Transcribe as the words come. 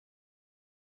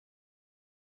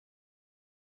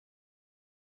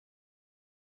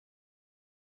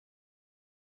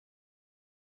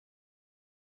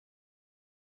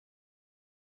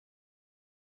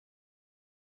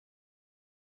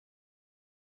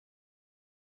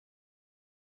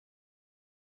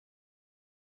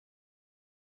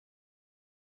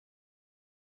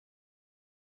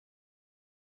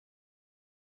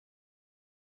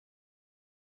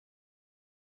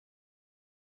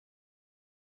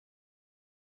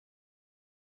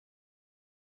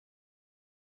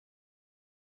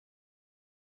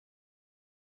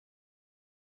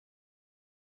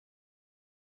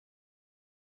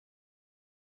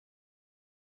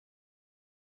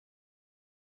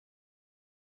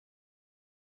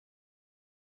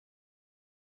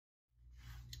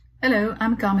Hello,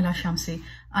 I'm Kamila Shamsi.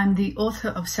 I'm the author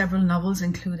of several novels,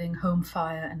 including Home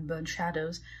Fire and Burnt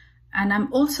Shadows, and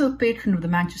I'm also a patron of the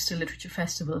Manchester Literature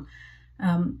Festival.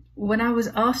 When I was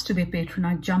asked to be a patron,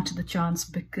 I jumped at the chance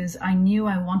because I knew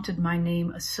I wanted my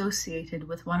name associated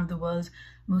with one of the world's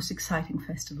most exciting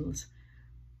festivals.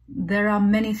 There are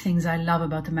many things I love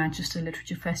about the Manchester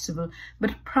Literature Festival,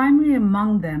 but primary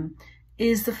among them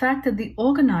is the fact that the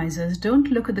organizers don't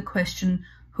look at the question,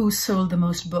 who sold the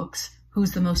most books,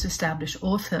 who's the most established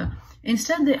author.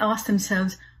 Instead, they ask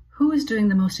themselves, who is doing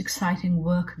the most exciting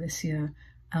work this year?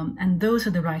 And those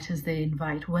are the writers they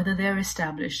invite, whether they're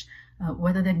established,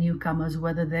 whether they're newcomers,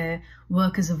 whether their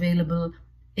work is available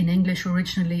in English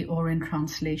originally or in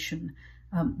translation.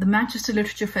 The Manchester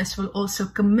Literature Festival also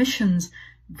commissions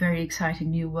very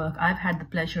exciting new work. I've had the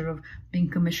pleasure of being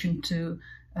commissioned to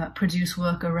produce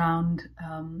work around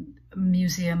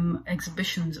museum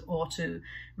exhibitions or to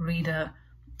read a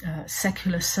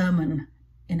secular sermon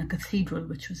in a cathedral,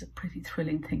 which was a pretty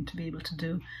thrilling thing to be able to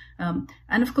do.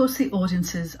 And of course, the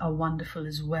audiences are wonderful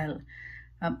as well.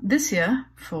 This year,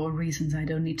 for reasons I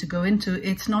don't need to go into,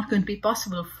 it's not going to be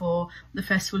possible for the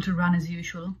festival to run as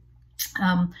usual,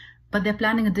 but they're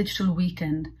planning a digital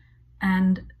weekend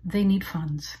and they need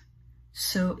funds.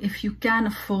 So if you can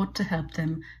afford to help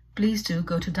them, please do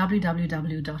go to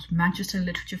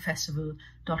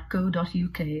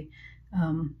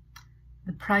www.manchesterliteratureFestival.co.uk.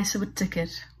 The price of a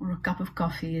ticket or a cup of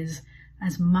coffee is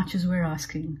as much as we're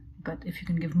asking, but if you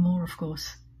can give more, of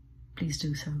course, please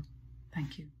do so.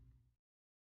 Thank you.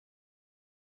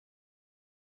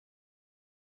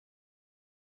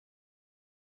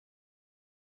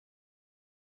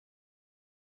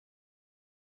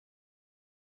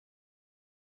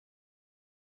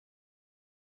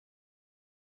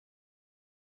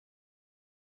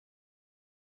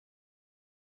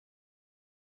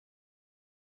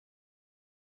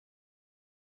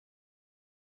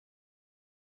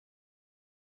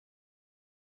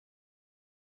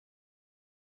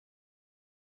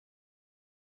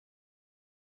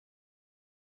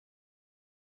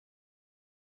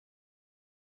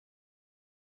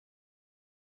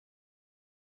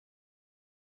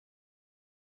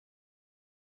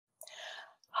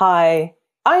 Hi,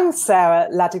 I'm Sarah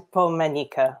Ladipo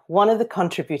Manyika, one of the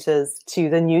contributors to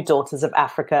the New Daughters of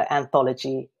Africa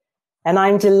anthology, and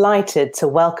I'm delighted to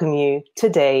welcome you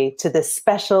today to this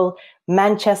special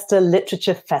Manchester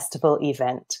Literature Festival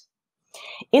event.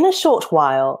 In a short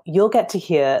while, you'll get to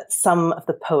hear some of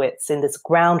the poets in this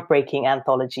groundbreaking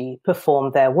anthology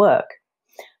perform their work.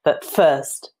 But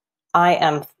first, I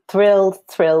am thrilled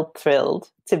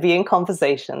to be in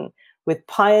conversation with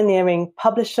pioneering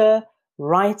publisher,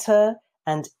 writer,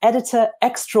 and editor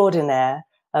extraordinaire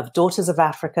of Daughters of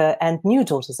Africa and New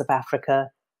Daughters of Africa,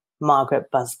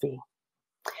 Margaret Busby.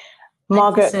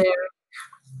 Margaret,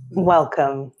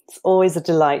 welcome. It's always a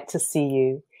delight to see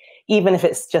you, even if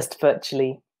it's just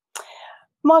virtually.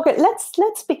 Margaret,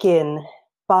 let's begin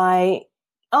by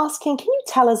asking, can you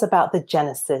tell us about the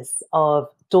genesis of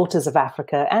Daughters of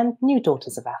Africa and New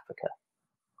Daughters of Africa?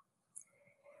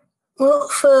 Well,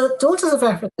 for Daughters of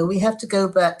Africa, we have to go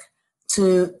back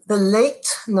to the late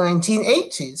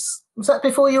 1980s. Was that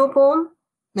before you were born?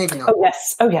 Maybe not. Oh,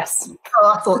 yes. Oh, yes.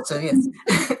 Oh, I thought so, yes.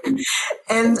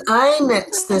 And I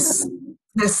met this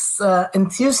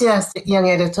enthusiastic young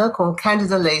editor called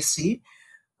Candida Lacey,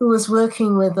 who was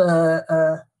working with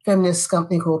a feminist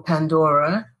company called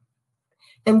Pandora.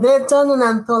 And they'd done an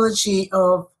anthology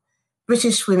of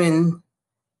British women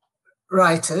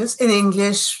writers in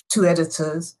English, 2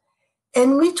 editors.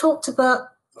 And we talked about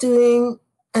doing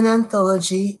an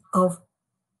anthology of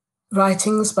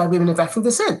writings by women of African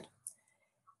descent.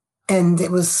 And it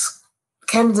was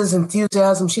Candida's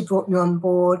enthusiasm. She brought me on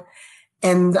board.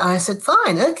 And I said,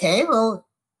 fine, okay, well,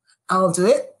 I'll do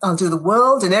it. I'll do the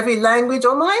world in every language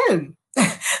on my own.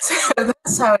 So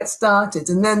that's how it started.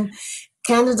 And then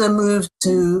Candida moved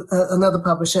to another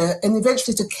publisher and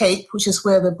eventually to Cape, which is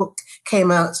where the book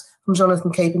came out from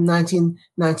Jonathan Cape in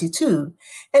 1992.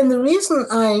 And the reason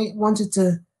I wanted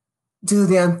to do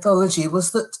the anthology was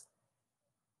that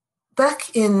back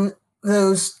in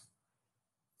those,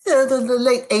 the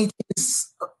late 80s,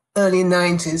 early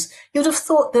 90s, you'd have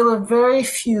thought there were very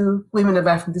few women of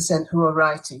African descent who were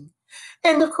writing.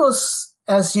 And of course,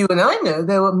 as you and I know,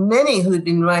 there were many who had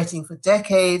been writing for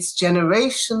decades,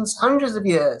 generations, hundreds of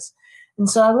years. And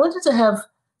so I wanted to have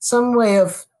some way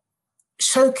of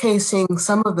showcasing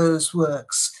some of those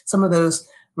works, some of those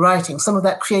writings, some of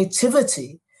that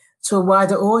creativity to a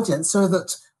wider audience, so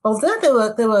that although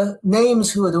there were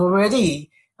names who had already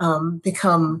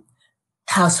become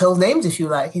household names, if you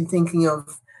like, in thinking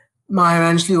of Maya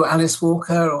Angelou or Alice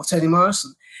Walker or Toni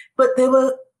Morrison, but there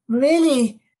were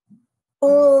really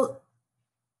all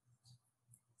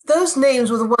those names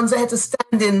were the ones that had to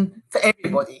stand in for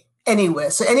everybody,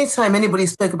 anywhere. So anytime anybody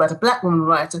spoke about a Black woman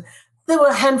writer, there were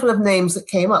a handful of names that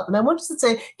came up. And I wanted to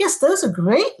say, yes, those are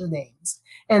great names.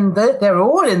 And they're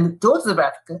all in Daughters of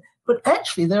Africa, but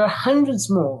actually there are hundreds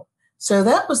more. So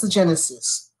that was the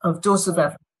genesis of Daughters of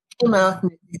Africa. It came out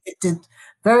and it did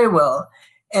very well.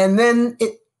 And then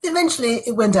eventually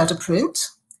it went out of print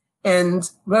and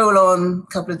roll on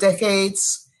a couple of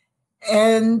decades.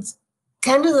 And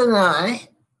Candida and I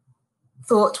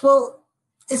thought, well,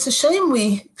 it's a shame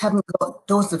we haven't got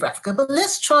Daughters of Africa, but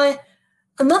let's try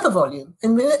another volume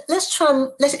and let's try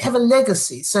and let it have a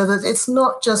legacy so that it's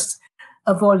not just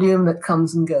a volume that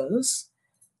comes and goes.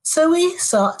 So we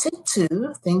started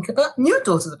to think about new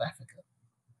Daughters of Africa.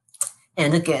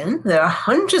 And again, there are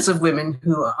hundreds of women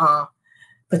who are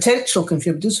potential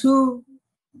contributors who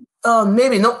are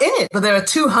maybe not in it, but there are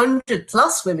 200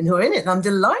 plus women who are in it. And I'm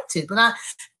delighted. But I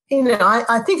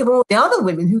think of all the other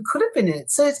women who could have been in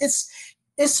it. So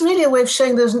it's really a way of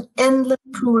showing there's an endless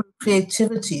pool of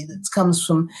creativity that comes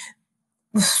from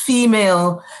the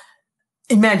female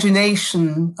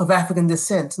imagination of African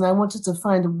descent. And I wanted to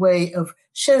find a way of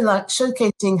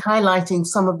showcasing, highlighting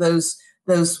some of those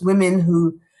women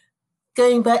who,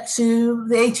 going back to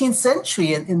the 18th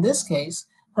century in this case,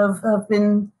 have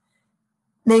been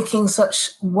making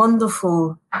such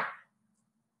wonderful, I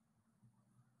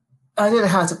don't know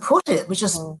how to put it, but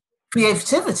just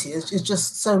creativity is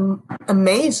just so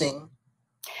amazing.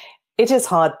 It is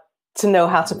hard to know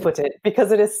how to put it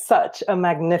because it is such a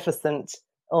magnificent,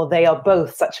 or they are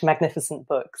both such magnificent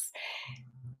books.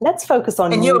 Let's focus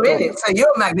on and you're in it, so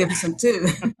you're magnificent too.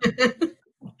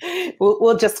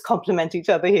 We'll just compliment each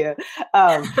other here.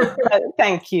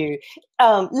 Thank you.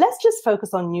 Let's just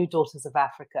focus on New Daughters of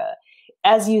Africa.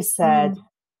 As you said,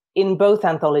 in both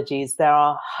anthologies, there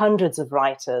are hundreds of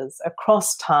writers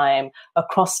across time,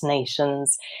 across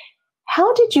nations.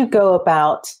 How did you go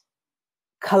about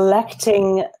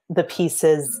collecting the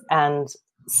pieces and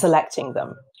selecting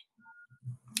them?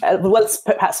 Let's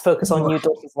perhaps focus on New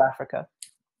Daughters of Africa.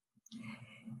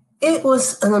 It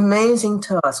was an amazing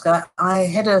task. I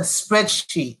had a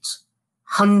spreadsheet,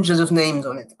 hundreds of names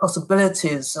on it,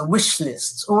 possibilities, a wish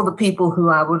list, all the people who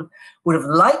I would have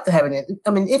liked to have in it. I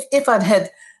mean, if I'd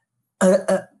had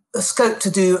a scope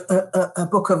to do a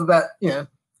book of about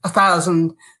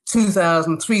 1,000,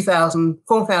 2,000, 3,000,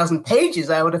 4,000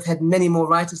 pages, I would have had many more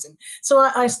writers in. So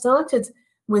I started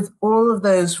with all of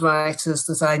those writers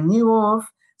that I knew of.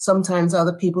 Sometimes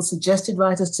other people suggested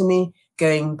writers to me,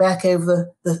 going back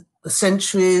over the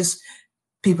centuries,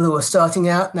 people who were starting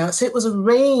out now. So it was a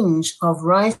range of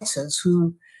writers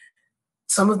who,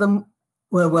 some of them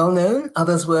were well known,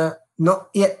 others were not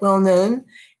yet well known.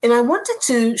 And I wanted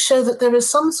to show that there is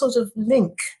some sort of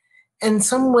link and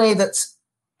some way that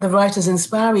the writers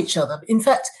inspire each other. In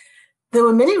fact, there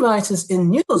were many writers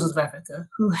in New Daughters of Africa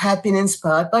who had been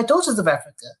inspired by Daughters of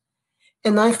Africa.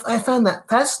 And I found that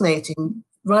fascinating.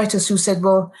 Writers who said,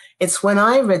 well, it's when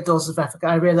I read Daughters of Africa,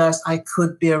 I realized I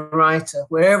could be a writer,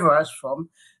 wherever I was from,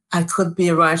 I could be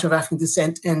a writer of African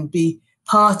descent and be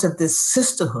part of this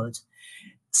sisterhood.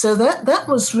 So that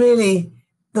was really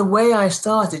the way I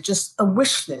started, just a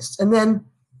wish list. And then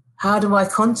how do I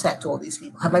contact all these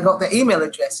people? Have I got their email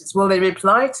addresses? Will they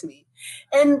reply to me?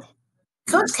 And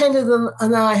because Candida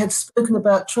and I had spoken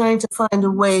about trying to find a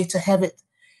way to have it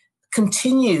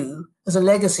continue as a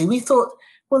legacy, we thought,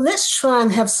 well, let's try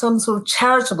and have some sort of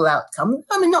charitable outcome.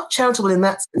 I mean, not charitable in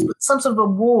that sense, but some sort of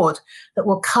award that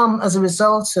will come as a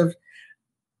result of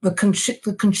the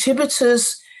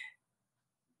contributors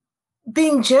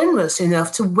being generous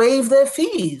enough to waive their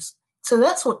fees. So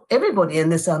that's what everybody in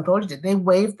this anthology did. They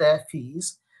waived their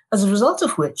fees, as a result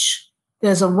of which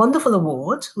there's a wonderful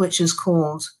award, which is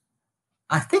called,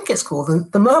 I think it's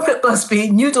called the Margaret Busby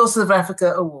New Daughters of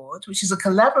Africa Award, which is a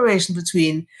collaboration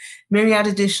between Myriad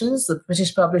Editions, the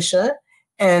British publisher,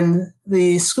 and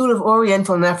the School of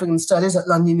Oriental and African Studies at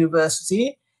London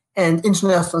University and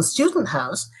International Student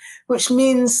House, which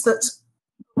means that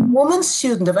a woman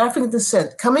student of African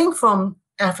descent coming from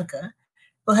Africa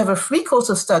will have a free course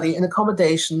of study and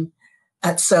accommodation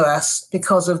at SOAS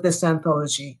because of this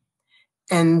anthology.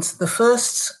 And the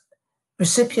first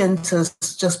recipient has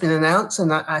just been announced,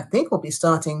 and I think will be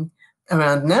starting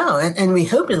around now. And we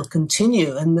hope it'll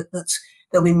continue, and that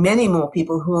there'll be many more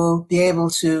people who will be able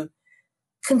to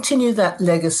continue that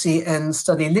legacy and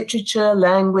study literature,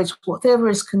 language, whatever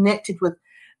is connected with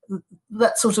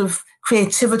that sort of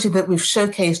creativity that we've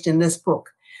showcased in this book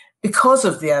because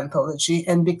of the anthology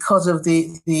and because of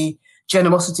the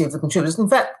generosity of the contributors. In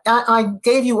fact, I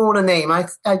gave you all a name.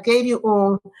 I gave you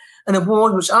all an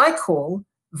award which I call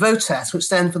VOTAS, which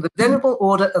stands for the Venerable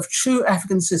Order of True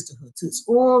African Sisterhood. So it's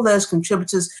all those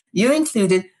contributors, you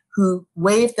included, who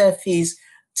waived their fees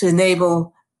to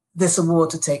enable this award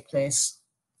to take place.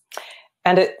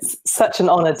 And it's such an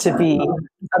honor to be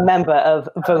a member of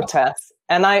VOTAS.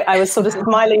 And I was sort of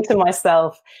smiling to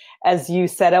myself as you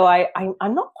said, I'm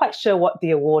not quite sure what the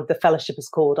award, the fellowship is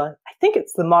called. I think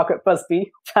it's the Margaret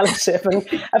Busby Fellowship. And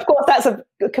of course, that's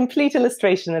a complete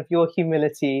illustration of your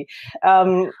humility.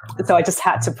 So I just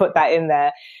had to put that in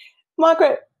there.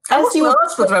 Margaret, I wasn't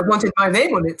asked whether I wanted my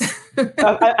name on it.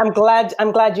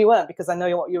 I'm glad you weren't, because I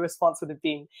know what your response would have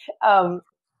been.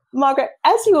 Margaret,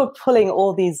 as you were pulling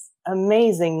all these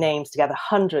amazing names together,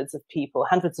 hundreds of people,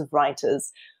 hundreds of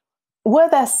writers, were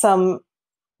there some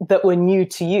that were new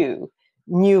to you,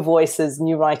 new voices,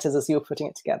 new writers as you were putting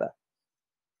it together?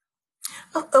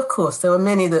 Of course, there were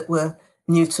many that were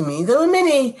new to me. There were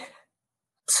many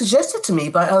suggested to me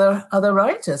by other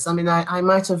writers. I mean, I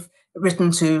might have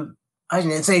written to, I don't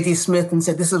know, Zadie Smith and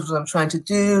said, this is what I'm trying to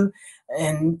do.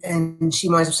 And she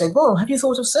might have said, well, have you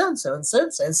thought of so-and-so and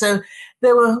so-and-so? And so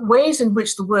there were ways in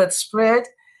which the word spread.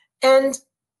 And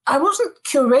I wasn't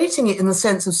curating it in the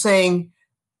sense of saying,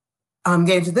 I'm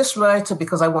going to this writer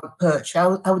because I want poetry.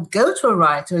 I would go to a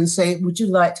writer and say, would you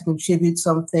like to contribute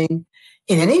something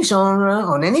in any genre,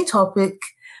 on any topic?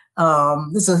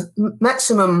 There's a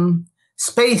maximum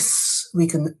space we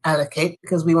can allocate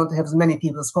because we want to have as many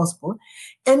people as possible.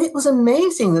 And it was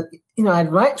amazing that,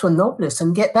 I'd write to a novelist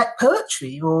and get back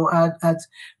poetry, or I'd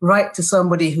write to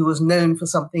somebody who was known for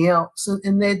something else,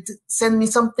 and they'd send me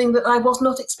something that I was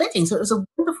not expecting. So it was a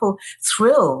wonderful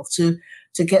thrill to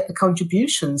get the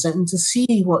contributions and to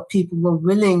see what people were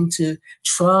willing to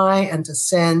try and to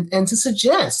send and to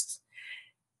suggest.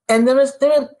 And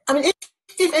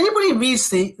if anybody reads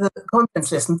the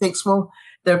contents list and thinks, well,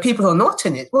 there are people who are not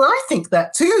in it. Well, I think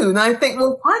that too. And I think,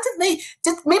 well, why maybe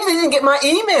they didn't get my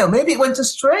email. Maybe it went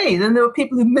astray. Then there were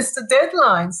people who missed the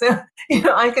deadline. So,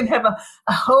 I can have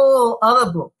a whole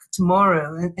other book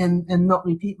tomorrow and not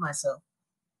repeat myself.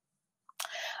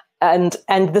 And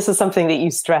this is something that you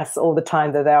stress all the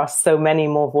time, that there are so many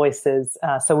more voices.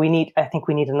 So I think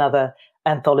we need another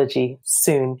anthology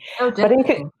soon. Oh,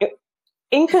 definitely. But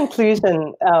in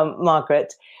conclusion,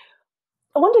 Margaret,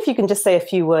 I wonder if you can just say a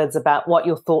few words about what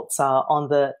your thoughts are on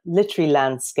the literary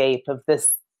landscape of this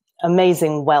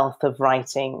amazing wealth of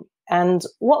writing, and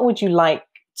what would you like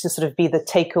to sort of be the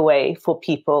takeaway for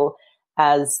people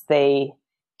as they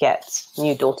get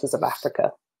New Daughters of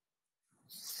Africa?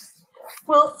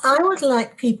 Well, I would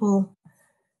like people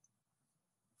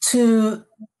to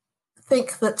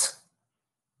think that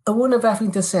a woman of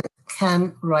African descent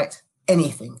can write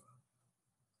anything.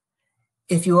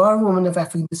 If you are a woman of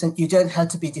African descent, you don't have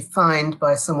to be defined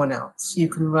by someone else. You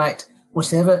can write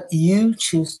whatever you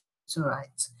choose to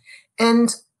write.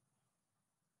 And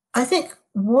I think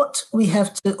what we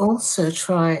have to also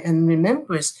try and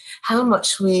remember is how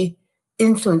much we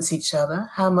influence each other,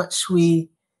 how much we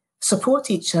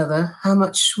support each other, how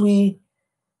much we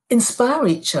inspire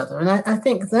each other. And I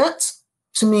think that,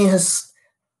 to me, has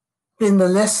been the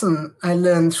lesson I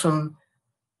learned from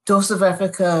Daughters of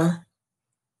Africa,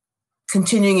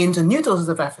 continuing into New Daughters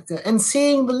of Africa, and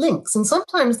seeing the links. And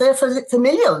sometimes they're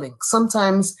familial links.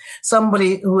 Sometimes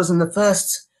somebody who was in the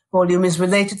first volume is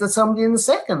related to somebody in the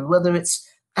second, whether it's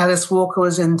Alice Walker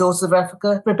is in Daughters of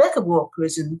Africa, Rebecca Walker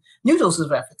is in New Daughters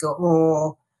of Africa,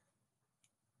 or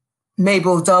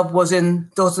Mabel Dove was in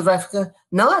Daughters of Africa.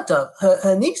 Nala Dove,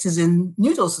 her niece, is in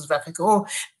New Daughters of Africa. Or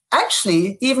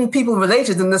actually, even people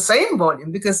related in the same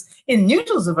volume, because in New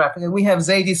Daughters of Africa, we have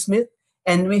Zadie Smith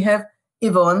and we have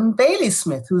Yvonne Bailey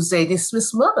Smith, who's Zadie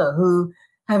Smith's mother, who,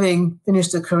 having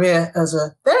finished a career as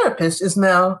a therapist, is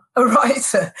now a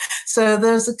writer. So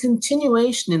there's a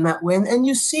continuation in that way. And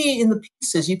you see in the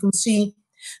pieces, you can see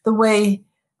the way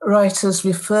writers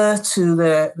refer to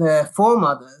their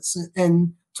foremothers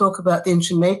and talk about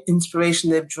the inspiration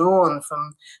they've drawn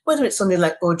from, whether it's somebody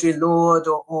like Audre Lorde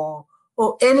or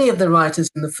any of the writers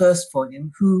in the first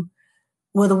volume, who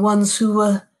were the ones who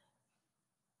were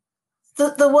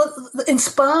the one that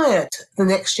inspired the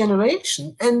next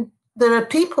generation. And there are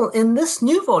people in this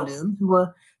new volume who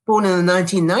were born in the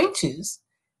 1990s,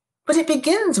 but it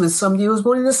begins with somebody who was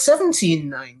born in the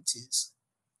 1790s.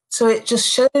 So it just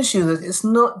shows you that it's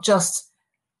not just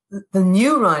the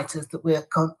new writers that we're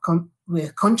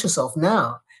conscious of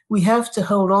now. We have to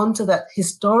hold on to that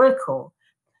historical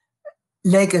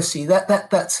legacy,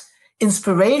 that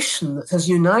inspiration that has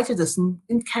united us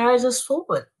and carried us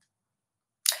forward.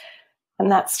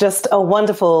 And that's just a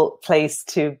wonderful place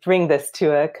to bring this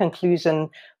to a conclusion.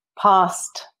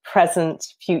 Past,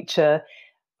 present, future.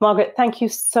 Margaret, thank you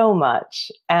so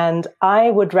much. And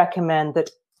I would recommend that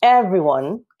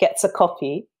everyone gets a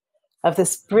copy of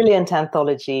this brilliant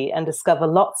anthology and discover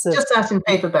lots of... Just out in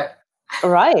paperback.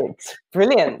 Right,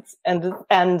 brilliant. And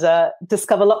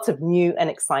discover lots of new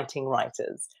and exciting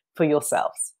writers for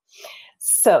yourselves.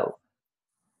 So,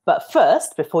 but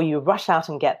first, before you rush out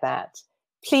and get that,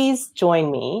 please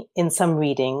join me in some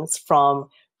readings from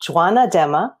Tjawangwa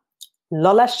Dema,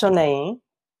 Lola Shoneyin,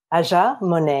 Aja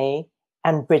Monet,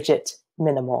 and Bridget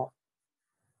Minamore.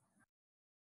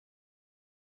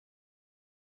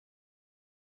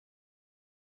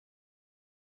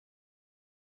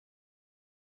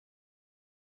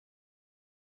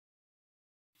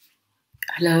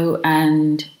 Hello,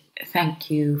 and thank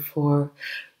you for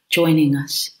joining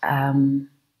us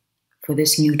for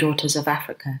this New Daughters of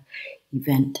Africa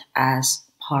event as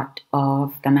part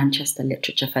of the Manchester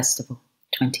Literature Festival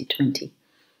 2020.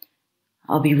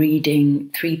 I'll be reading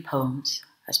 3 poems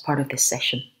as part of this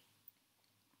session.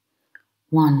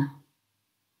 1.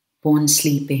 Born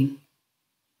Sleeping.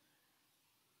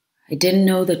 I didn't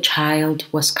know the child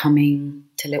was coming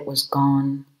till it was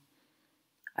gone.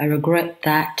 I regret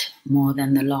that more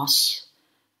than the loss.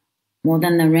 More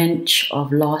than the wrench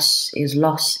of loss is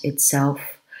loss itself,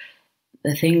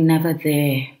 the thing never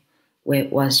there where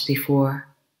it was before,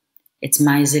 its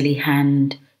miserly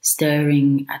hand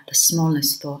stirring at the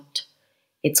smallest thought,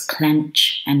 its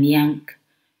clench and yank,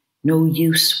 no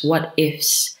use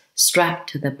what-ifs strapped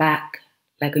to the back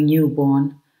like a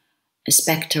newborn, a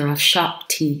spectre of sharp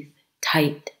teeth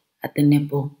tight at the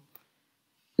nipple.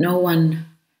 No one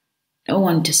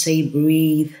to say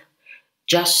breathe,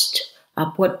 just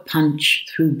upward punch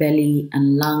through belly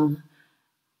and lung,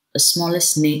 the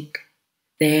smallest nick,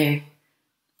 there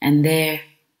and there,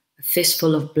 a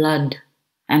fistful of blood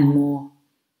and more.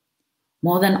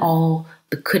 More than all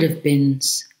the could have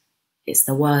beens, it's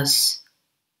the was,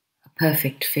 a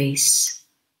perfect face,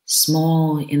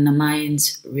 small in the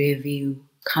mind's rear view,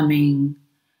 coming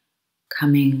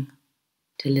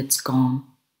till it's gone.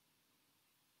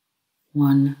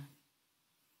 1,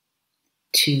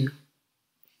 2.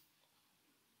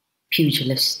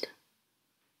 Pugilist.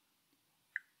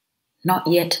 Not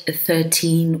yet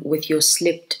 13 with your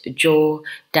slipped jaw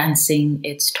dancing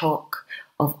its talk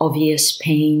of obvious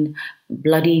pain,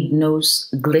 bloodied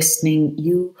nose glistening,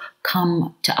 you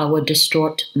come to our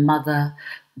distraught mother,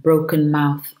 broken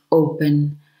mouth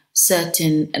open,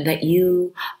 certain that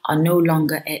you are no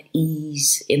longer at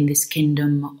ease in this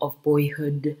kingdom of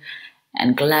boyhood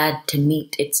and glad to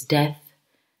meet its death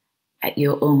at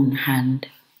your own hand.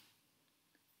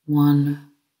 1,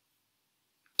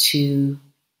 2,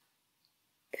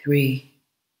 3.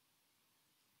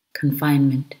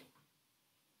 Confinement.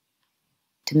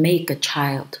 To make a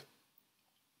child,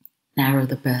 narrow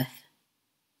the birth.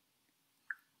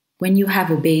 When you have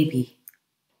a baby,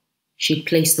 she'd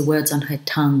place the words on her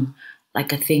tongue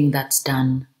like a thing that's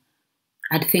done.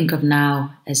 I'd think of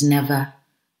now as never.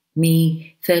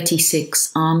 Me,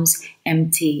 36, arms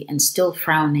empty and still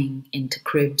frowning into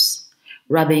cribs,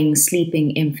 rubbing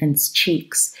sleeping infants'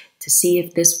 cheeks to see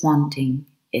if this wanting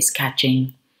is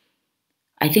catching.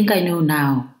 I think I know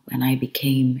now when I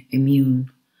became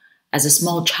immune. As a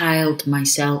small child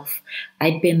myself,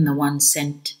 I'd been the one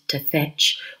sent to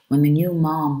fetch when the new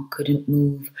mom couldn't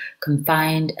move,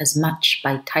 confined as much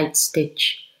by tight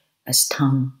stitch as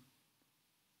tongue.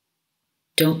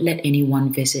 Don't let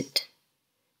anyone visit.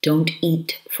 Don't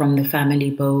eat from the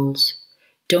family bowls.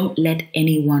 Don't let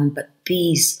anyone but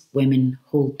these women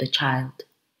hold the child.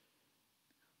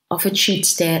 Often she'd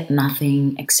stare at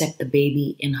nothing except the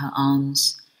baby in her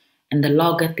arms, and the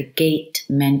log at the gate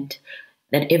meant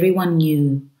that everyone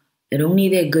knew that only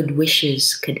their good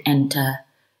wishes could enter,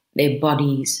 their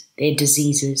bodies, their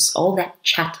diseases, all that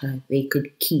chatter they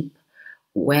could keep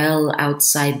well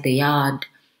outside the yard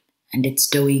and its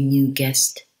doughy new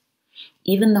guest.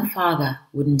 Even the father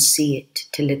wouldn't see it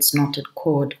till its knotted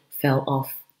cord fell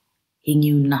off. He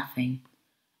knew nothing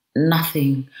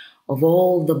of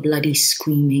all the bloody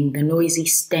screaming, the noisy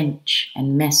stench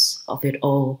and mess of it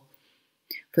all.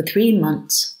 For 3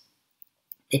 months,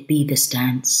 there'd be this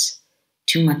dance,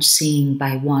 too much seeing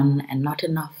by one and not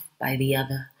enough by the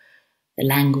other, the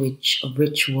language of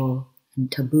ritual and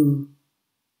taboo,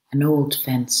 an old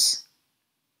fence.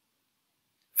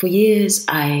 For years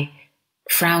I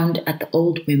frowned at the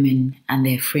old women and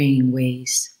their fraying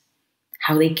ways,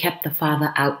 how they kept the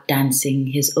father out dancing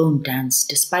his own dance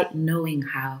despite knowing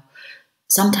how.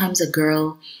 Sometimes a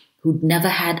girl who'd never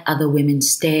had other women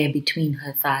stare between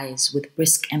her thighs with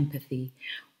brisk empathy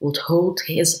would hold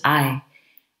his eye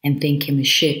and think him a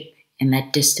ship in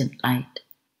that distant light.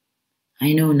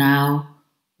 I know now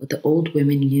what the old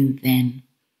women knew then,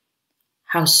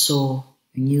 how sore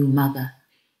a new mother,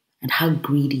 and how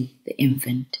greedy the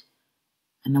infant,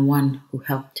 and the one who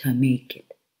helped her make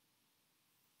it.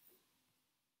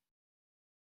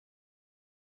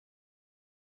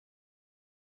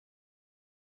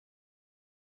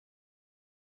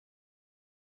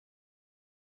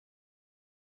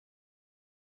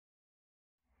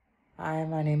 Hi,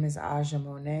 my name is Aja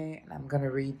Monet, and I'm going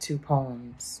to read 2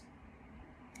 poems.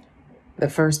 The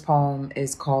first poem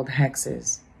is called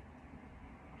Hexes.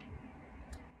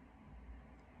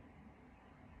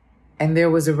 And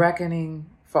there was a reckoning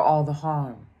for all the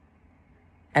harm,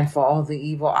 and for all the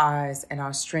evil eyes, and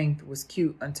our strength was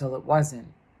cute until it wasn't,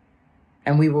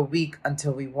 and we were weak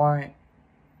until we weren't,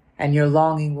 and your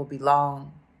longing will be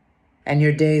long, and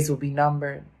your days will be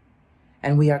numbered,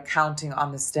 and we are counting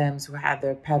on the stems who had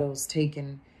their petals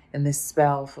taken in this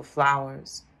spell for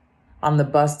flowers, on the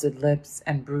busted lips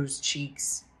and bruised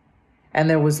cheeks. And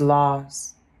there was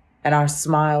loss, and our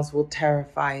smiles will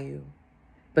terrify you,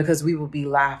 because we will be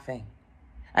laughing,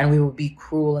 and we will be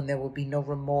cruel, and there will be no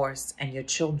remorse, and your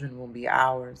children will be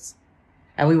ours,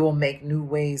 and we will make new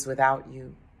ways without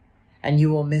you, and you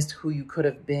will miss who you could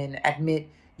have been. Admit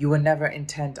you were never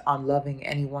intent on loving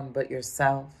anyone but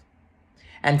yourself.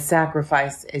 And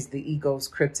sacrifice is the ego's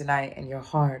kryptonite, and your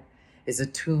heart is a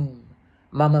tomb,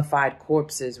 mummified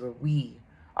corpses where we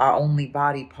are only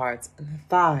body parts, and the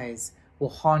thighs will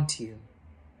haunt you.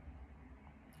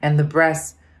 And the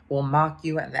breasts will mock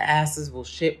you, and the asses will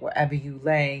shit wherever you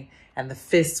lay, and the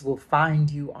fists will find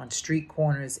you on street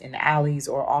corners, in alleys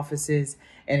or offices,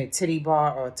 in a titty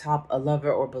bar or atop a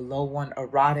lover or below one,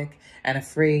 erotic and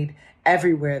afraid.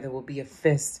 Everywhere there will be a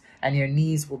fist, and your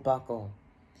knees will buckle.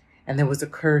 And there was a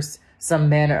curse, some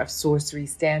manner of sorcery,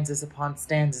 stanzas upon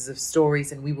stanzas of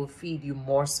stories, and we will feed you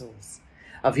morsels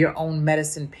of your own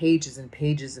medicine, pages and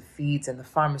pages of feeds, and the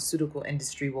pharmaceutical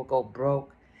industry will go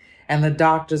broke, and the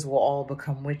doctors will all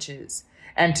become witches,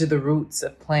 and to the roots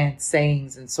of plant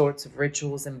sayings and sorts of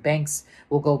rituals, and banks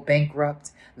will go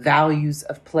bankrupt, values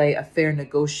of play, a fair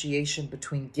negotiation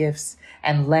between gifts,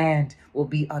 and land will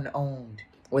be unowned,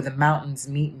 where the mountains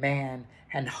meet man,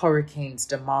 and hurricanes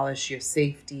demolish your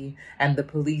safety, and the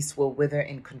police will wither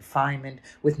in confinement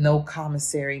with no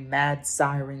commissary, mad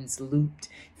sirens looped,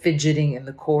 fidgeting in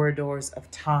the corridors of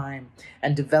time,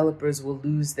 and developers will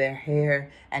lose their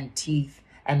hair and teeth,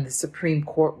 and the Supreme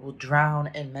Court will drown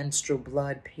in menstrual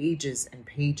blood, pages and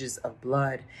pages of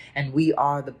blood, and we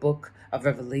are the book of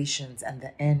Revelations, and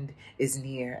the end is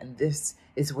near, and this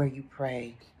is where you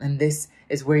pray, and this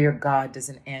is where your God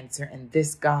doesn't answer, and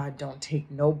this God don't take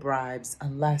no bribes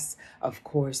unless, of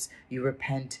course, you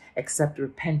repent, except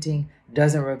repenting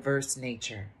doesn't reverse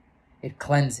nature. It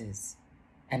cleanses,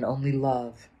 and only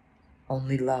love,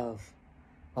 only love,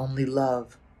 only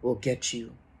love will get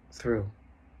you through.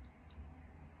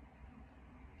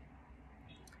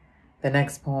 The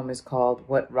next poem is called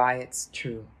What Riots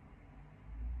True.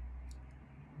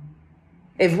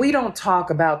 If we don't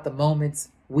talk about the moments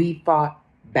we fought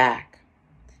back,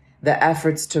 the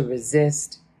efforts to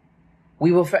resist,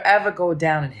 we will forever go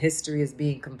down in history as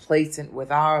being complacent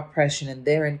with our oppression and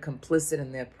therein complicit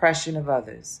in the oppression of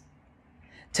others.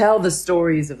 Tell the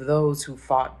stories of those who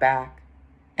fought back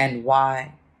and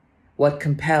why, what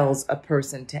compels a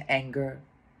person to anger,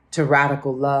 to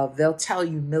radical love. They'll tell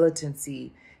you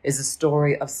militancy is a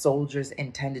story of soldiers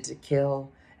intended to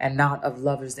kill and not of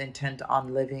lovers intent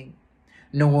on living,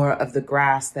 nor of the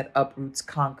grass that uproots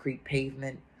concrete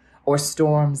pavement or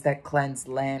storms that cleanse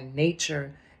land.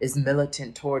 Nature is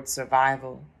militant towards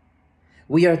survival.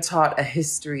 We are taught a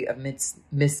history of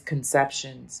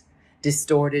misconceptions,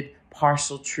 distorted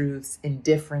partial truths.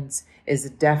 Indifference is a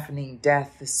deafening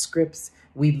death. The scripts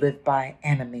we live by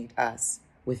animate us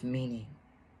with meaning.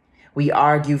 We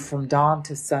argue from dawn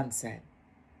to sunset.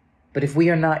 But if we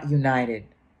are not united,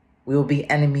 we will be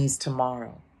enemies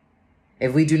tomorrow.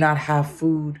 If we do not have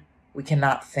food, we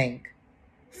cannot think.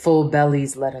 Full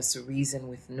bellies let us reason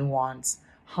with nuance.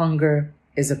 Hunger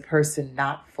is a person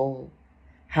not full.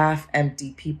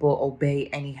 Half-empty people obey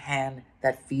any hand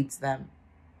that feeds them.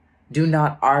 Do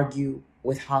not argue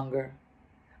with hunger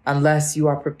unless you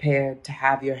are prepared to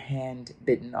have your hand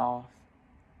bitten off.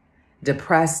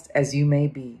 Depressed as you may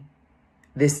be,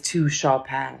 this too shall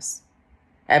pass.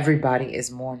 Everybody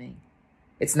is mourning.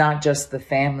 It's not just the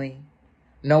family.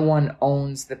 No one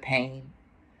owns the pain.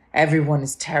 Everyone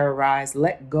is terrorized.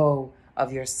 Let go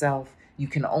of yourself. You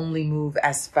can only move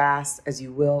as fast as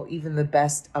you will. Even the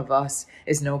best of us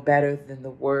is no better than the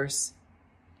worst.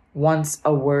 Once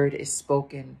a word is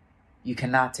spoken, you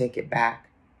cannot take it back.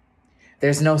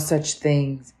 There's no such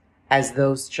thing as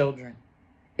those children.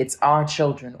 It's our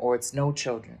children or it's no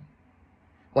children.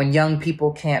 When young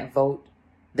people can't vote,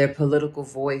 Their political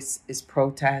voice is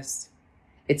protest.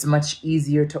 It's much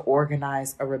easier to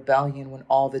organize a rebellion when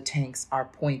all the tanks are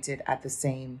pointed at the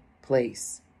same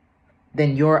place.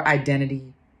 Then your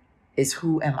identity is,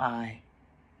 who am I?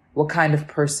 What kind of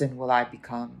person will I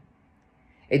become?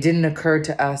 It didn't occur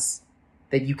to us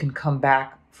that you can come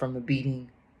back from a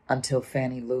beating until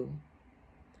Fannie Lou.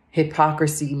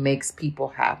 Hypocrisy makes people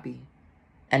happy,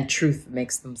 and truth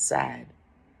makes them sad.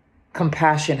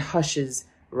 Compassion hushes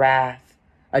wrath.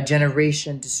 A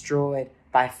generation destroyed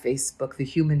by Facebook. The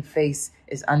human face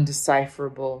is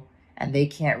undecipherable, and they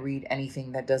can't read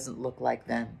anything that doesn't look like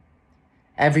them.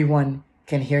 Everyone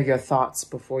can hear your thoughts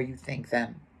before you think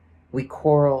them. We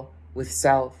quarrel with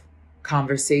self.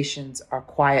 Conversations are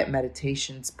quiet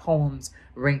meditations, poems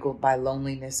wrinkled by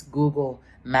loneliness. Google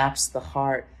maps the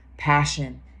heart.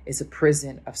 Passion is a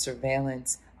prison of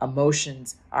surveillance.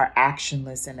 Emotions are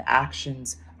actionless, and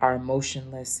actions are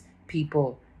emotionless.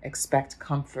 People expect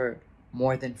comfort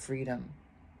more than freedom,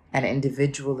 and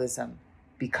individualism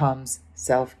becomes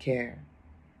self-care.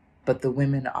 But the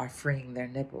women are freeing their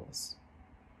nipples.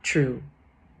 True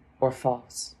or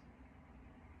false?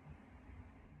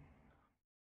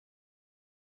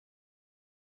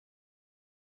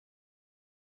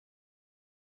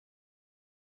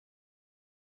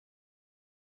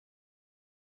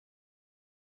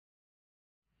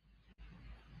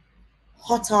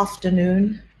 Hot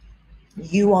afternoon,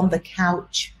 you on the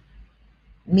couch,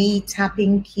 me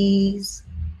tapping keys,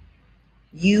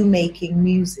 you making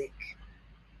music,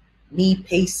 me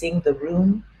pacing the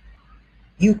room,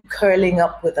 you curling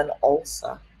up with an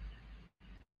ulcer,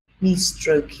 me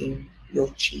stroking your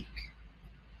cheek,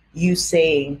 you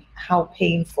saying how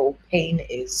painful pain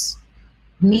is,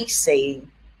 me saying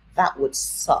that would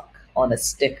suck on a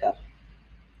sticker,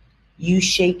 you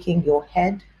shaking your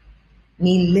head,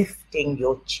 me lifting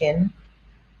your chin,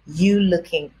 you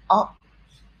looking up,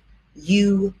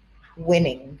 you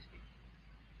winning,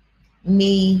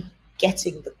 me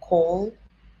getting the call,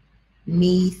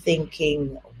 me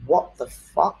thinking, what the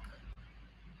fuck,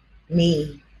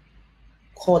 me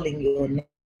calling your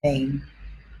name,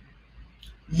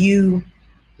 you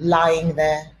lying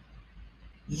there,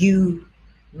 you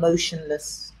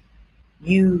motionless,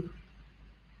 you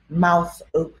mouth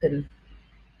open,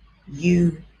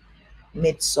 you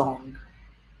mid-song,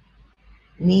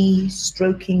 me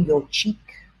stroking your cheek,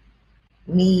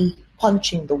 me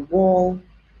punching the wall,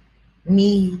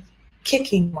 me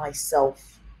kicking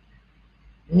myself,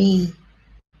 me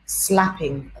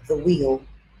slapping the wheel,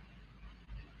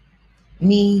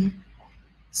 me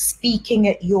speaking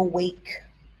at your wake,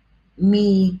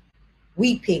 me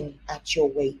weeping at your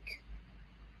wake,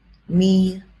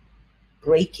 me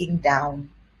breaking down,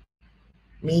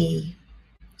 me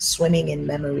swimming in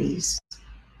memories,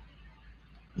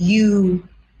 you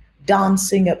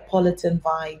dancing at Politan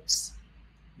vibes,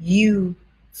 you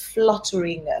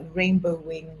fluttering rainbow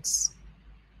wings,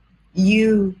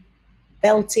 you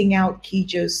belting out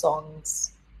Kijo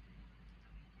songs,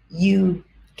 you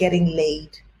getting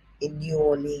laid in New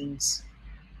Orleans,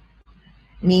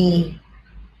 me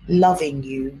loving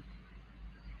you,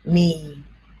 me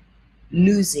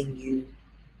losing you,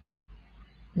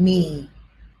 me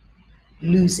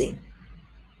losing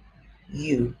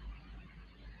you.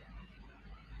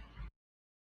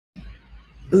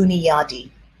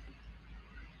 Buniyadi.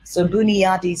 So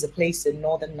Buniyadi is a place in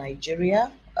northern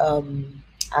Nigeria,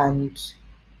 and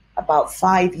about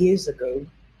 5 years ago,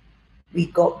 we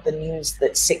got the news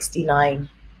that 69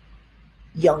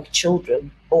 young children,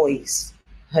 boys,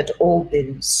 had all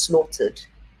been slaughtered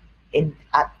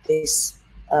at this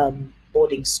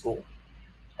boarding school.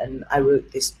 And I wrote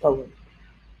this poem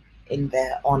in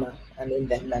their honor and in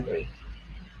their memory.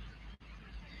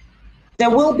 There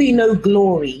will be no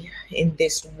glory in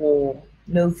this war,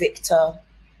 no victor,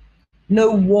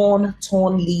 no worn,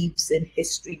 torn leaves in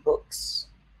history books,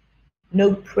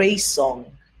 no praise song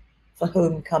for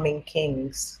homecoming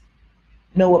kings,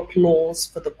 no applause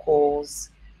for the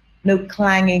cause, no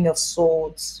clanging of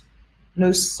swords,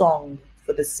 no song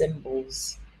for the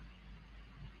cymbals.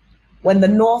 When the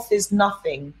North is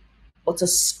nothing but a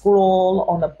scroll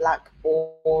on a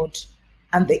blackboard,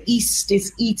 and the East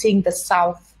is eating the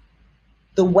South,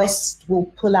 the West will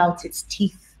pull out its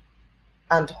teeth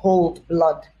and hold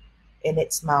blood in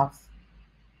its mouth.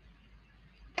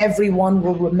 Everyone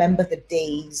will remember the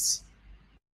days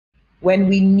when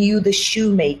we knew the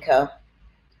shoemaker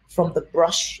from the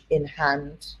brush in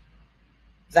hand,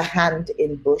 the hand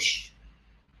in bush,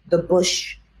 the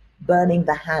bush burning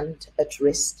the hand at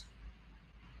wrist.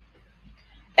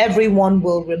 Everyone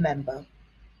will remember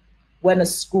when a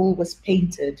school was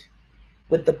painted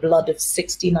with the blood of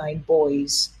 69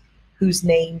 boys whose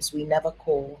names we never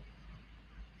call.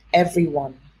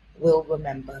 Everyone will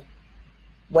remember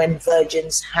when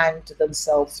virgins hanged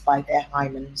themselves by their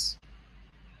hymens,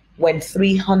 when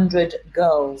 300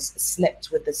 girls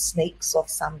slept with the snakes of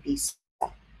Sambisa,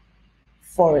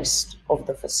 forest of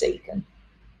the forsaken.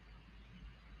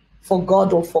 For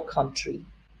God or for country,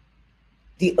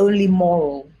 the only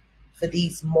moral for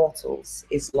these mortals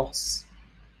is loss.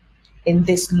 In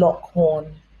this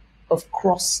lockhorn of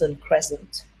cross and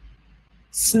crescent,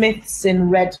 smiths in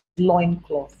red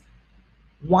loincloth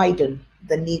widen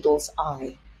the needle's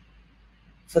eye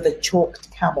for the chalked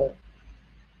camel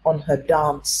on her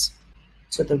dance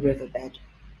to the riverbed.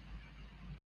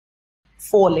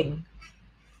 Falling.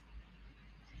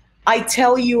 I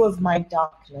tell you of my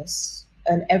darkness,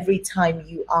 and every time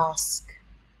you ask,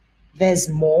 there's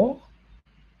more?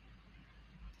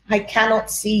 I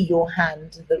cannot see your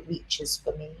hand that reaches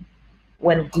for me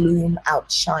when gloom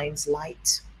outshines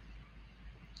light.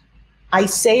 I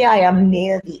say I am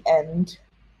near the end.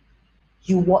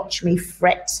 You watch me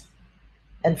fret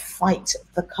and fight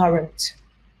the current.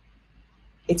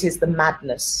 It is the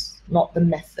madness, not the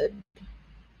method,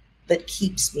 that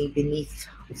keeps me beneath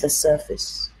the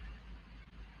surface.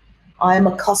 I am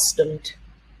accustomed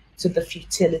to the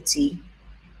futility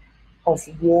of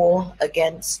war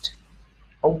against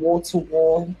a water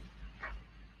wall.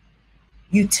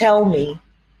 You tell me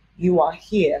you are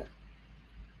here.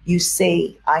 You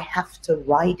say I have to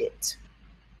ride it.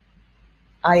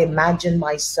 I imagine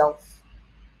myself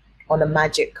on a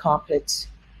magic carpet,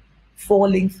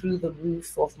 falling through the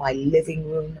roof of my living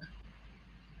room.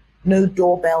 No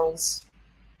doorbells,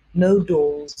 no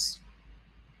doors,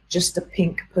 just a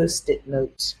pink post-it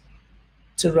note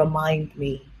to remind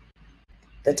me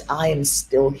that I am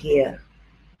still here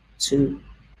too.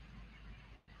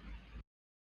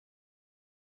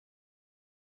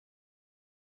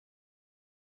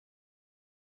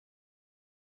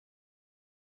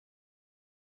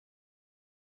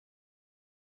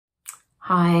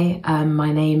 Hi,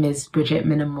 my name is Bridget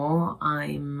Minamore.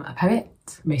 I'm a poet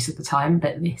most of the time,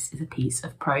 but this is a piece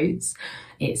of prose.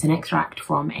 It's an extract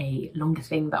from a longer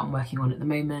thing that I'm working on at the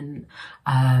moment,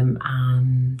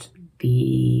 and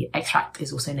the extract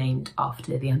is also named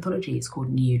after the anthology. It's called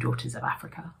New Daughters of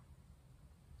Africa.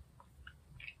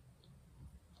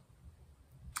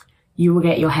 You will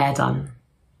get your hair done.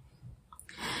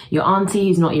 Your auntie,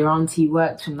 who's not your auntie,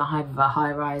 worked from the height of a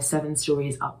high-rise 7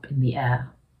 stories up in the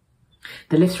air.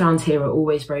 The lifts around here are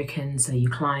always broken, so you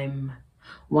climb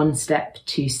 1 step,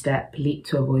 2 step, leap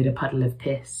to avoid a puddle of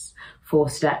piss, 4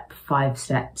 step, 5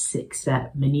 step, 6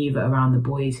 step, manoeuvre around the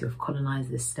boys who have colonised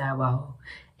this stairwell,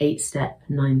 8 step,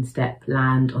 9 step,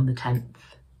 land on the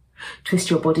 10th.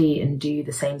 Twist your body and do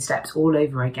the same steps all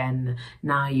over again.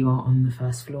 Now you are on the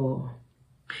 1st floor.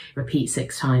 Repeat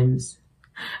 6 times.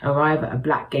 Arrive at a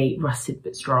black gate, rusted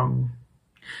but strong.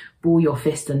 Ball your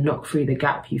fist and knock through the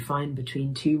gap you find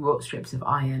between 2 wrought strips of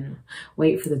iron.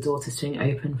 Wait for the door to swing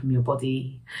open from your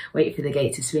body. Wait for the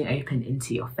gate to swing open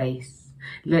into your face.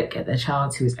 Look at the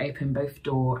child who has opened both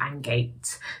door and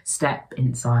gate. Step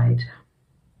inside.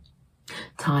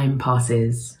 Time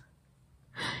passes.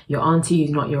 Your auntie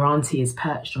who's not your auntie is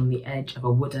perched on the edge of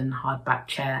a wooden hardback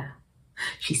chair.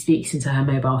 She speaks into her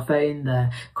mobile phone,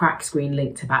 the cracked screen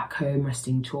linked to back home,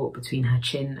 resting taut between her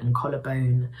chin and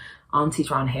collarbone.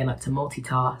 Aunties round here like to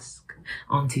multitask.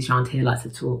 Aunties round here like to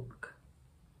talk.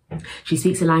 She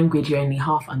speaks a language you only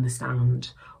half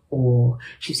understand, or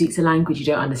she speaks a language you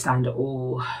don't understand at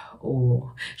all,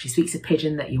 or she speaks a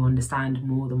pidgin that you understand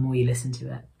more the more you listen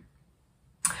to it.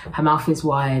 Her mouth is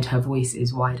wide, her voice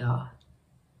is wider.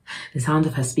 The sound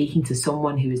of her speaking to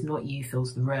someone who is not you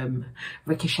fills the room,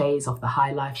 ricochets off the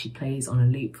high life she plays on a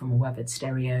loop from a weathered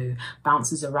stereo,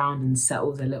 bounces around and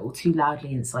settles a little too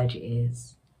loudly inside your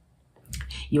ears.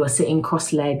 You are sitting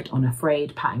cross-legged on a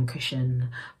frayed pattern cushion,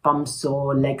 bum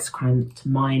sore, legs cramped,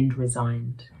 mind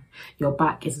resigned. Your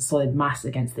back is a solid mass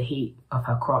against the heat of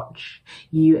her crotch.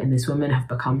 You and this woman have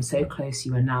become so close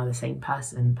you are now the same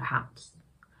person, perhaps.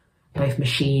 Both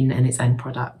machine and its end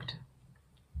product.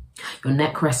 Your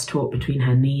neck rests taut between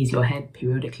her knees, your head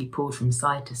periodically pulled from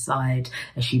side to side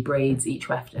as she braids each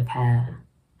weft of hair.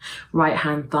 Right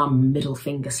hand thumb, middle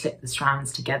finger slip the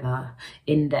strands together,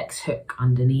 index hook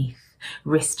underneath.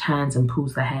 Wrist hands and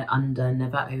pulls the hair under,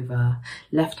 never over.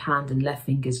 Left hand and left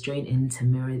fingers join in to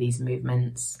mirror these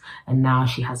movements, and now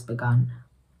she has begun.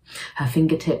 Her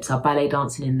fingertips are ballet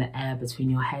dancing in the air between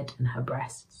your head and her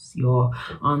breasts. Your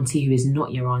auntie who is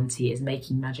not your auntie is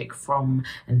making magic from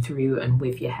and through and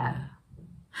with your hair.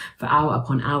 For hour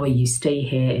upon hour you stay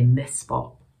here in this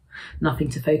spot, nothing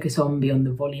to focus on beyond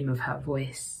the volume of her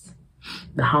voice,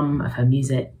 the hum of her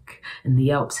music, and the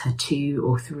yelps her 2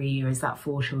 or 3, or is that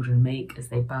 4 children make as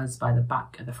they buzz by the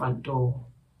back of the front door.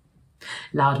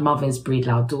 Loud mothers breed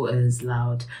loud daughters,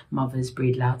 loud mothers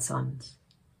breed loud sons.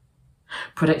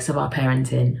 Products of our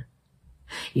parenting.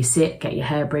 You sit, get your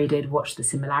hair braided, watch the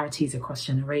similarities across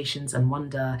generations and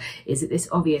wonder, is it this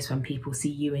obvious when people see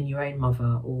you and your own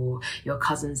mother, or your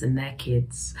cousins and their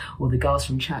kids, or the girls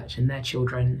from church and their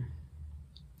children?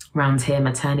 Round here,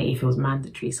 maternity feels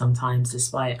mandatory sometimes,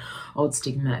 despite old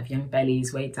stigma of young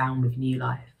bellies weighed down with new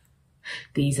life.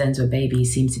 These ends where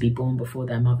babies seem to be born before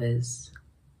their mothers.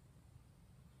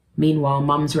 Meanwhile,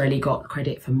 mums rarely got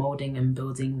credit for moulding and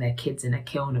building their kids in a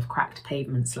kiln of cracked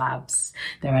pavement slabs.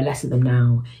 There are less of them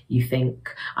now, you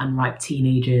think, unripe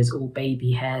teenagers, all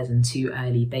baby hairs and too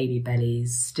early baby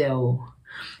bellies. Still,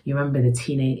 you remember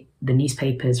the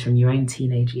newspapers from your own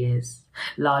teenage years.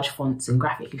 Large fonts and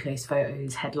graphically close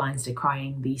photos, headlines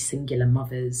decrying these singular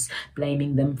mothers,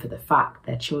 blaming them for the fact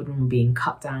their children were being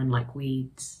cut down like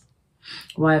weeds.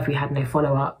 Why have we had no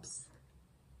follow-ups?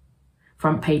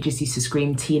 Front pages used to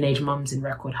scream teenage mums in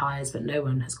record highs, but no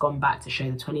one has gone back to show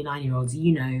the 29-year-olds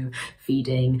you know,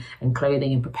 feeding and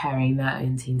clothing and preparing their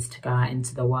own teens to go out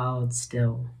into the world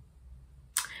still.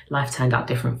 Life turned out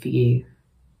different for you.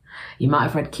 You might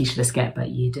have read Keisha the Skep, but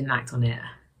you didn't act on it.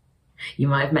 You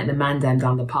might have met the man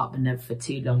down the park, but never for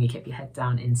too long, you kept your head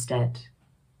down instead.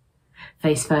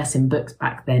 Face first in books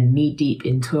back then, knee deep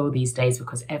in toil these days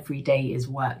because every day is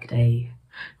work day.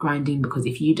 Grinding because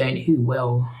if you don't, who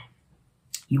will?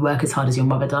 You work as hard as your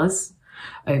mother does,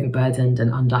 overburdened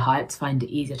and underhyped, find it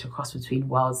easier to cross between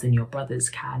worlds than your brothers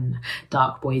can.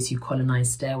 Dark boys who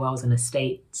colonise stairwells and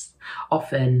estates.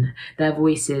 Often, their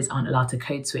voices aren't allowed to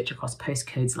code switch across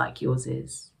postcodes like yours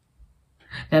is.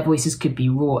 Their voices could be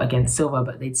raw against silver,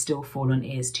 but they'd still fall on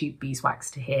ears too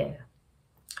beeswax to hear.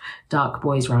 Dark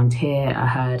boys round here are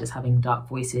heard as having dark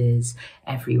voices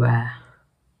everywhere.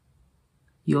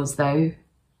 Yours, though,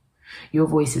 your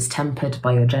voice is tempered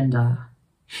by your gender.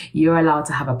 You're allowed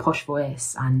to have a posh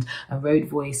voice and a road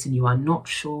voice, and you are not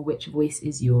sure which voice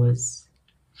is yours.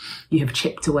 You have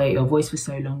chipped away at your voice for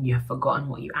so long you have forgotten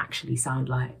what you actually sound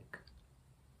like.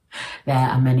 There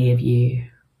are many of you.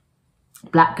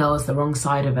 Black girls the wrong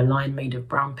side of a line made of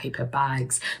brown paper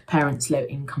bags, parents low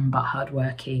income but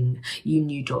hardworking, you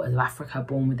new daughters of Africa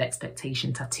born with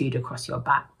expectation tattooed across your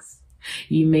backs.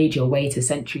 You made your way to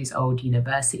centuries-old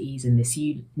universities in this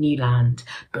new land,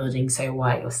 building so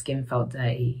white your skin felt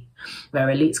dirty, where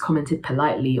elites commented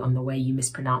politely on the way you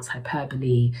mispronounce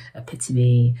hyperbole,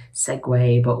 epitome,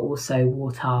 segue, but also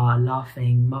water,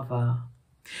 laughing, mother.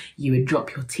 You would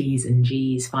drop your T's and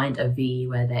G's, find a V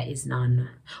where there is none,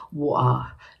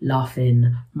 water,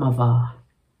 laughing, mother.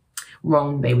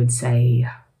 Wrong, they would say,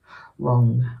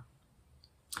 wrong.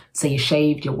 So you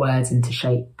shaved your words into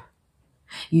shape.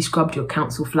 You scrubbed your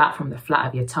counsel flat from the flat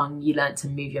of your tongue. You learnt to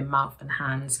move your mouth and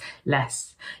hands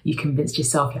less. You convinced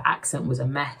yourself your accent was a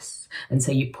mess. And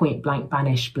so you point blank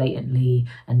banish blatantly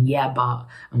and yeah but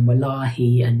and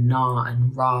wallahi and nah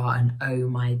and rah and oh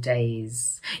my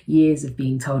days. Years of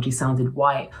being told you sounded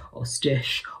white or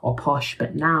stush or posh,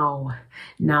 but now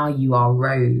you are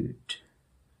road.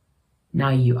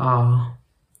 Now you.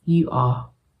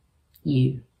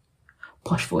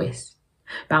 Posh voice.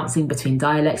 Bouncing between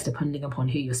dialects depending upon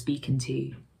who you're speaking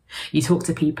to. You talk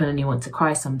to people and you want to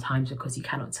cry sometimes because you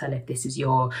cannot tell if this is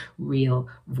your real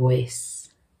voice,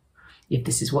 if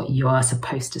this is what you are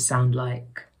supposed to sound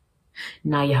like.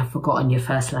 Now you have forgotten your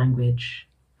first language,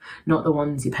 not the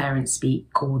ones your parents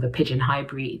speak or the pidgin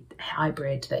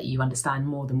hybrid that you understand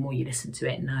more the more you listen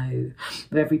to it. No,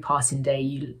 with every passing day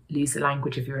you lose the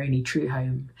language of your only true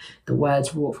home, the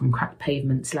words wrought from cracked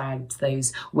pavement slabs,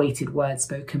 those weighted words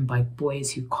spoken by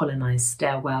boys who colonised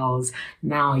stairwells.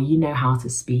 Now you know how to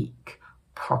speak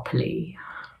properly.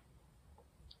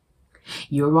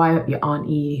 You arrive at your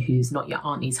auntie who's not your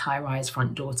auntie's high-rise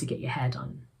front door to get your hair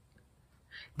done.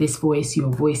 This voice,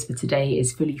 your voice for today,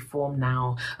 is fully formed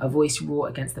now, a voice wrought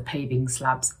against the paving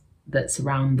slabs that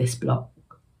surround this block.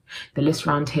 The lifts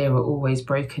round here are always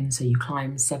broken, so you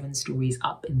climb 7 stories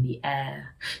up in the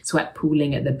air, sweat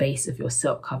pooling at the base of your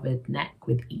silk-covered neck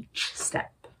with each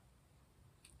step.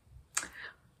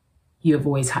 You have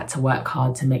always had to work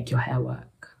hard to make your hair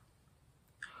work.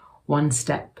 1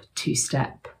 step, 2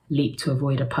 step, leap to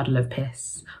avoid a puddle of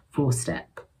piss, 4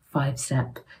 step, 5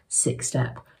 step, 6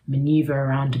 step, maneuver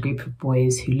around a group of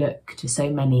boys who look to so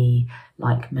many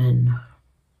like men.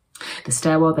 The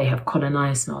stairwell they have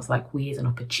colonised smells like weed and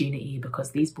opportunity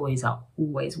because these boys are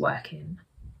always working.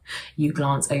 You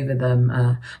glance over them,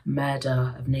 a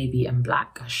murder of navy and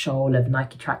black, a shoal of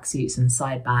Nike tracksuits and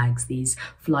side bags, these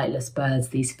flightless birds,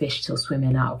 these fish still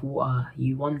swimming out of water.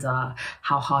 You wonder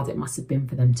how hard it must have been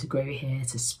for them to grow here,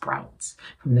 to sprout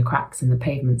from the cracks in the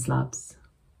pavement slabs.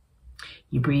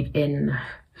 You breathe in,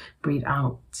 breathe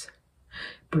out,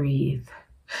 breathe.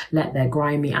 Let their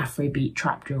grimy Afrobeat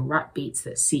trap drill rap beats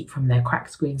that seep from their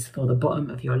cracked screens fill the bottom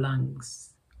of your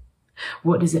lungs.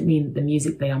 What does it mean that the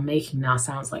music they are making now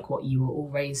sounds like what you were all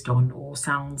raised on, or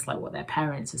sounds like what their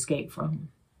parents escaped from?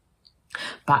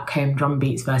 Back home drum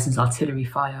beats versus artillery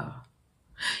fire.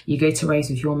 You go to raves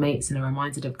with your mates and are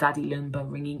reminded of Daddy Lumba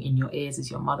ringing in your ears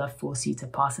as your mother forced you to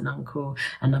pass an uncle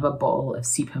another bottle of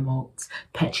super malt,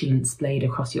 petulant splayed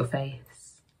across your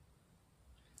face.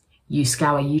 You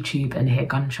scour YouTube and hear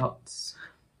gunshots.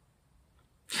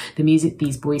 The music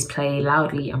these boys play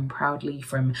loudly and proudly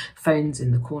from phones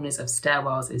in the corners of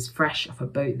stairwells is fresh off a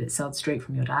boat that sailed straight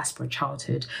from your diaspora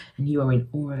childhood, and you are in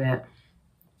awe of it.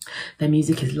 Their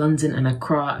music is London and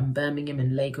Accra and Birmingham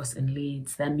and Lagos and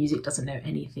Leeds. Their music doesn't know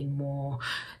anything more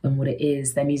than what it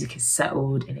is. Their music is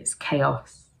settled in its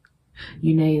chaos.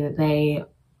 You know that they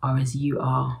are as you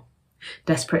are,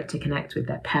 desperate to connect with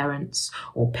their parents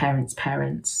or parents'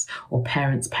 parents or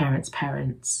parents' parents'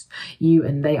 parents. You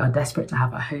and they are desperate to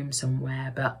have a home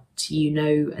somewhere, but you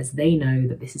know as they know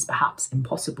that this is perhaps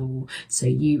impossible, so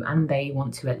you and they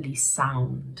want to at least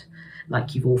sound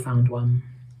like you've all found one.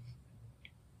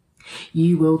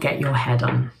 You will get your hair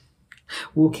done.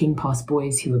 Walking past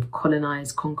boys who have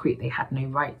colonised concrete they had no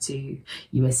right to,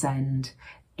 you ascend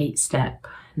 8-step,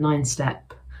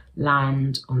 9-step,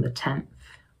 land on the 10th.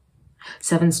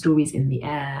 7 stories in the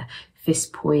air,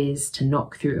 fist poised to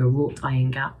knock through a wrought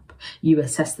iron gap. You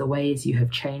assess the ways you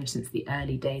have changed since the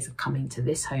early days of coming to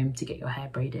this home to get your hair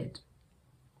braided.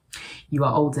 You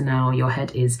are older now, your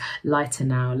head is lighter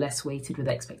now, less weighted with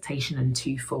expectation and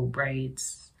 2 full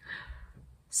braids.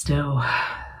 Still,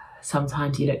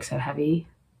 sometimes you look so heavy.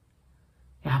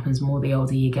 It happens more the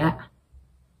older you get.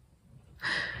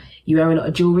 You wear a lot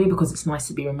of jewellery because it's nice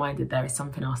to be reminded there is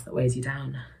something else that weighs you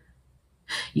down.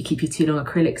 You keep your too long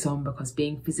acrylics on because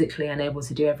being physically unable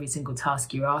to do every single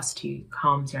task you're asked to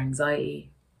calms your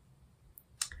anxiety.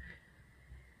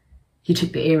 You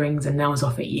took the earrings and nails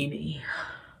off at uni.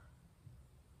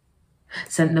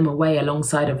 Sent them away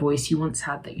alongside a voice you once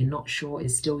had that you're not sure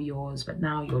is still yours, but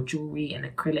now your jewellery and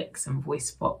acrylics and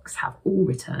voice box have all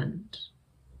returned,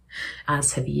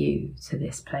 as have you to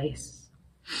this place.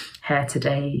 Here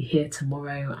today, here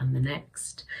tomorrow, and the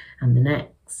next, and the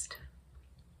next.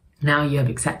 Now you have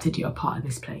accepted you're a part of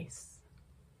this place.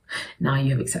 Now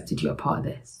you have accepted you're a part of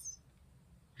this.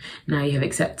 Now you have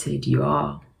accepted you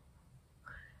are.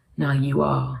 Now you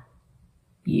are.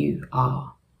 You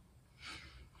are.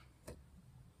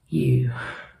 You.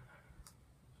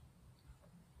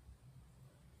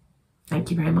 Thank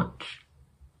you very much.